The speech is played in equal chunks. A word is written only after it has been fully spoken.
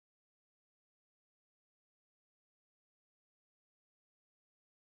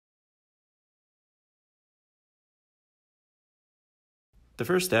The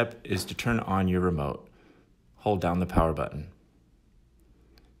first step is to turn on your remote. Hold down the power button.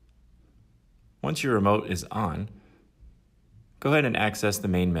 Once your remote is on, go ahead and access the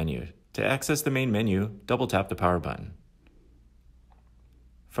main menu. To access the main menu, double tap the power button.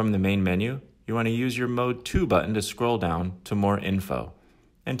 From the main menu, you want to use your Mode 2 button to scroll down to More Info,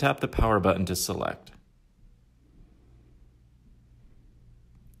 and tap the power button to select.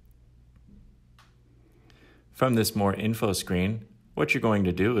 From this More Info screen, what you're going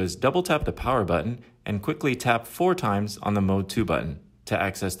to do is double tap the power button and quickly tap 4 times on the Mode 2 button to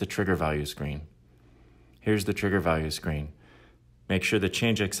access the trigger value screen. Here's the trigger value screen. Make sure the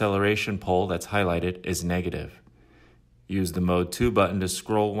change acceleration pole that's highlighted is negative. Use the Mode 2 button to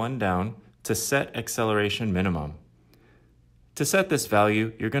scroll 1 down to set acceleration minimum. To set this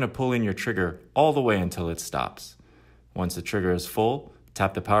value, you're going to pull in your trigger all the way until it stops. Once the trigger is full,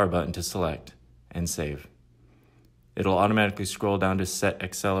 tap the power button to select and save. It'll automatically scroll down to set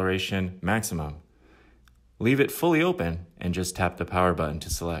acceleration maximum. Leave it fully open and just tap the power button to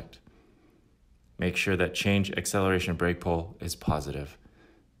select. Make sure that change acceleration brake pole is positive.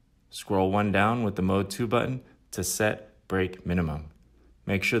 Scroll 1 down with the Mode 2 button to set brake minimum.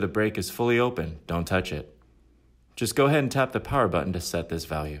 Make sure the brake is fully open, don't touch it. Just go ahead and tap the power button to set this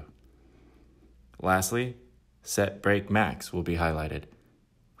value. Lastly, set brake max will be highlighted.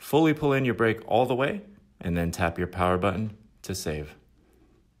 Fully pull in your brake all the way and then tap your power button to save.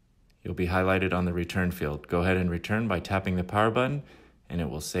 You'll be highlighted on the return field. Go ahead and return by tapping the power button and it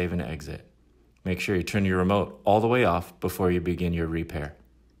will save and exit. Make sure you turn your remote all the way off before you begin your repair.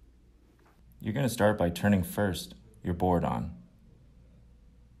 You're going to start by turning first your board on.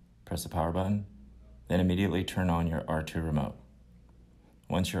 Press the power button, then immediately turn on your R2 remote.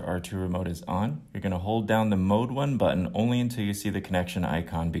 Once your R2 remote is on, you're going to hold down the Mode 1 button only until you see the connection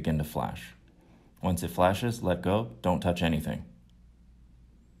icon begin to flash. Once it flashes, let go, don't touch anything.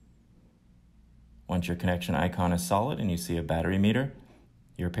 Once your connection icon is solid and you see a battery meter,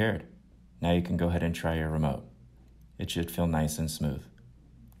 you're paired. Now you can go ahead and try your remote. It should feel nice and smooth.